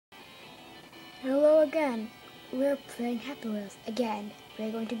Hello again. We're playing Happy Wheels again.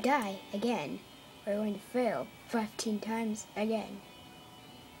 We're going to die again. We're going to fail 15 times again.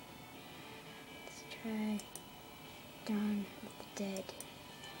 Let's try Dawn of the Dead.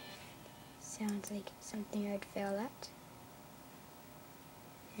 Sounds like something I'd fail at.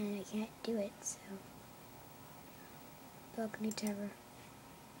 And I can't do it, so balcony tower.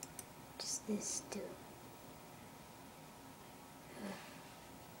 Just this do.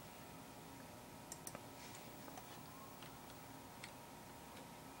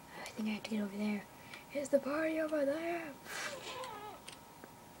 I think I have to get over there. Is the party over there?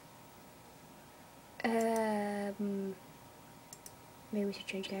 Maybe we should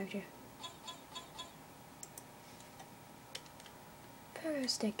change character.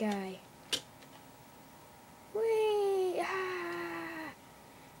 Parastic guy. Whee! Ah!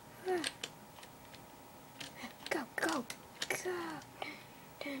 Ah! Go, go, go!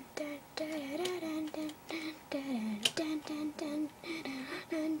 Dun, dun, dun, dun, dun, dun, dun, dun, dun, dun, dun,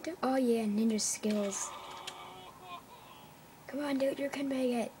 dun. Oh yeah, ninja skills. Come on, dude, you can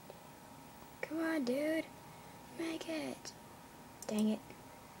make it. Come on, dude. Make it. Dang it.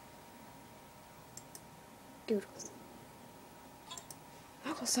 Doodles.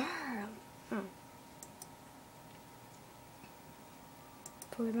 Uncle Sam.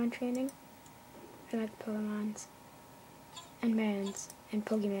 Pokemon training. I like Pokemons. And Mans. And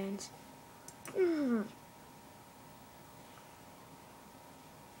Pokemans. Dawn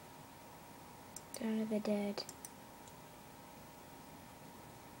of the Dead.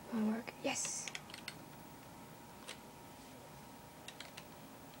 Wanna work? Yes!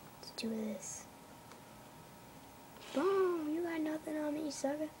 Let's do this. Boom! You got nothing on me,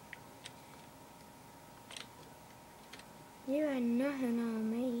 sucker. You got nothing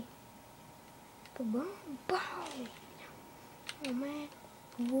on me. Boom! Boom! Oh man.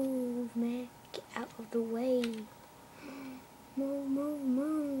 Move, man. Get out of the way. Move, move,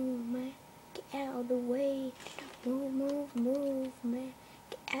 move, man. Get out of the way. Move, move, move, man.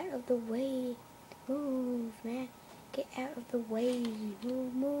 Get out of the way. Move, man. Get out of the way.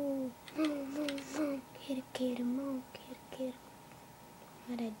 Move, move. Move, move, move. Get a move. Get a.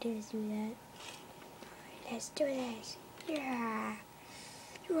 What I do is do that. Alright, let's do this. Yeah.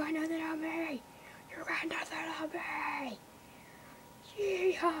 You got nothing on me. You got nothing on me.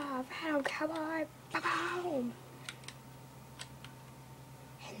 Yeehaw. Battle cowboy. Boom.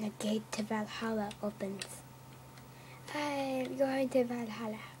 And the gate to Valhalla opens. I'm going to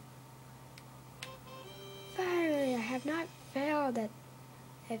Valhalla. Finally, I have not failed at.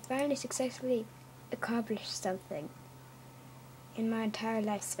 I finally successfully accomplished something in my entire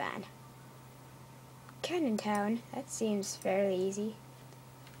lifespan. Cannon Town, that seems fairly easy.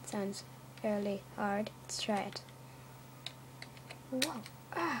 It sounds fairly hard. Let's try it. Whoa!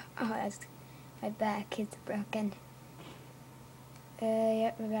 Ah! Oh, that's my back is broken.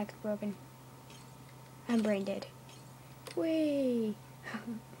 Yep, my back's broken. I'm brain dead. Whee! I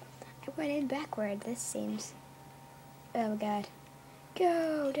went in backward, this seems. Oh god.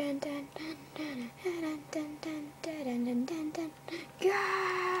 Go! Dun dun dun dun dun dun dun dun dun dun dun. Go!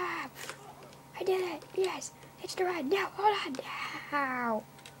 I did it! Yes! It's the ride! No! Hold on! Now!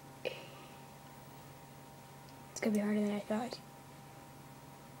 It's gonna be harder than I thought.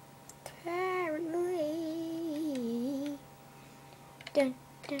 Apparently. Dun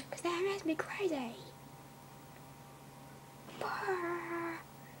dun, cause that makes me crazy. I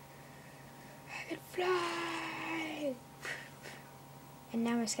can fly! And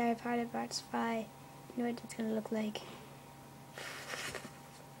now my sky pilot bots fly. You know what it's gonna look like.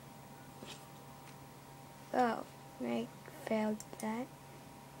 Oh, I failed that.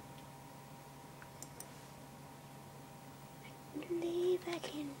 I believe I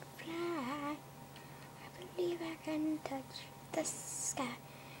can fly. I believe I can touch the sky.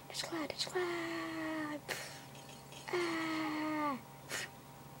 Touch cloud, touch cloud. Ah!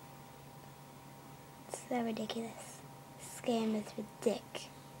 So ridiculous. This game is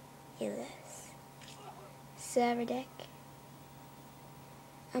ridiculous. So ridiculous.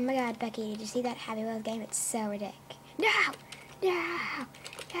 Oh my god, Becky, did you see that Happy Wheels game? It's so ridiculous. No! No!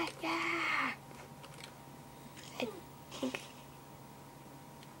 No! No! I think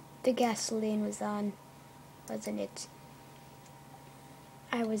the gasoline was on, wasn't it?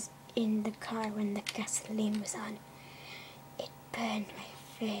 I was in the car when the gasoline was on. It burned my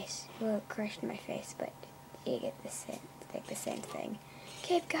face. Well, it crushed my face, but you get the same, like the same thing.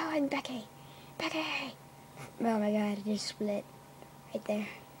 Keep going, Becky! Becky! Oh my god, it just split right there.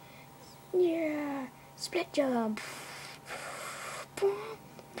 Yeah! Split jump! Boom!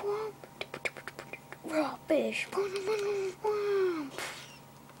 Boom! Raw fish!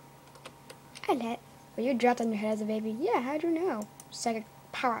 Hello. Were you dropped on your head as a baby? Yeah, how'd you know? Psychic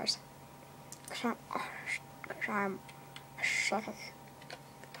powers. Cause I'm psychic.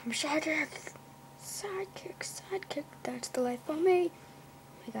 I'm psychic. Sidekick. That's the life for me. Oh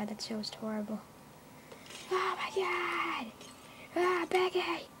my god, that show was horrible. Oh my god. Ah,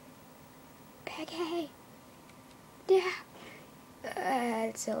 Becky. Yeah.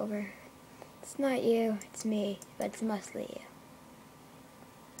 It's over. It's not you. It's me. But it's mostly you.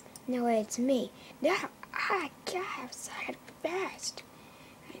 No way, it's me. No, I got psychic fast.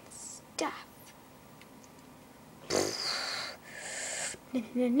 And stuff.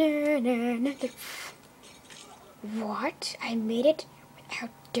 What? I made it without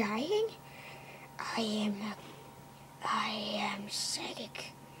dying? I am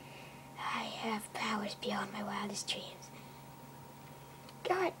psychic. I have powers beyond my wildest dreams.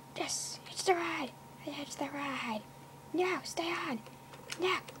 God, yes, it's the ride. It's the ride. No, stay on.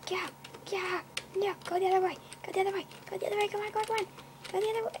 No, go. No, go the other way. Come on. Go the other way. Come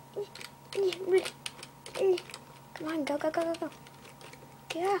on, go. Go.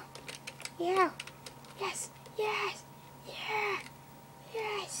 Yeah. Yes.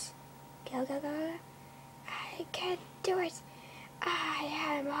 Go. I can do it. I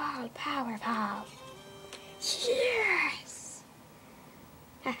am all powerful. Yes.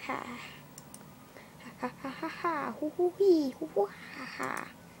 Ha ha. Hoo hee. Hoo ha ha.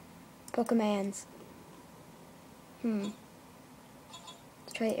 Pokemans.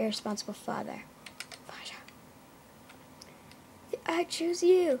 Destroy the irresponsible father. I choose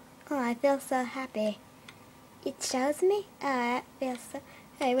you. Oh, I feel so happy. You chose me? Oh, I feel so...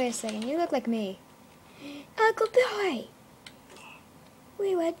 Hey, wait a second. You look like me. Uncle Billy!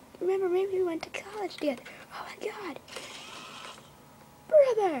 Remember, maybe we went to college together. Oh my god.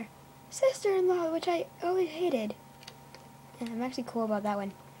 Brother! Sister-in-law, which I always hated. Yeah, I'm actually cool about that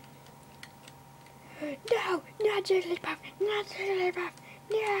one. No! Not Jigglypuff! No!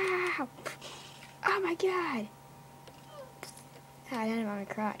 Oh my god! Oh, I landed on my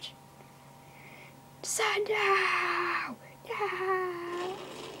crotch. Son, no!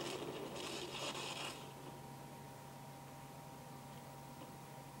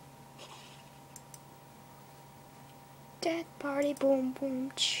 Death party, boom,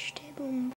 boom, boom.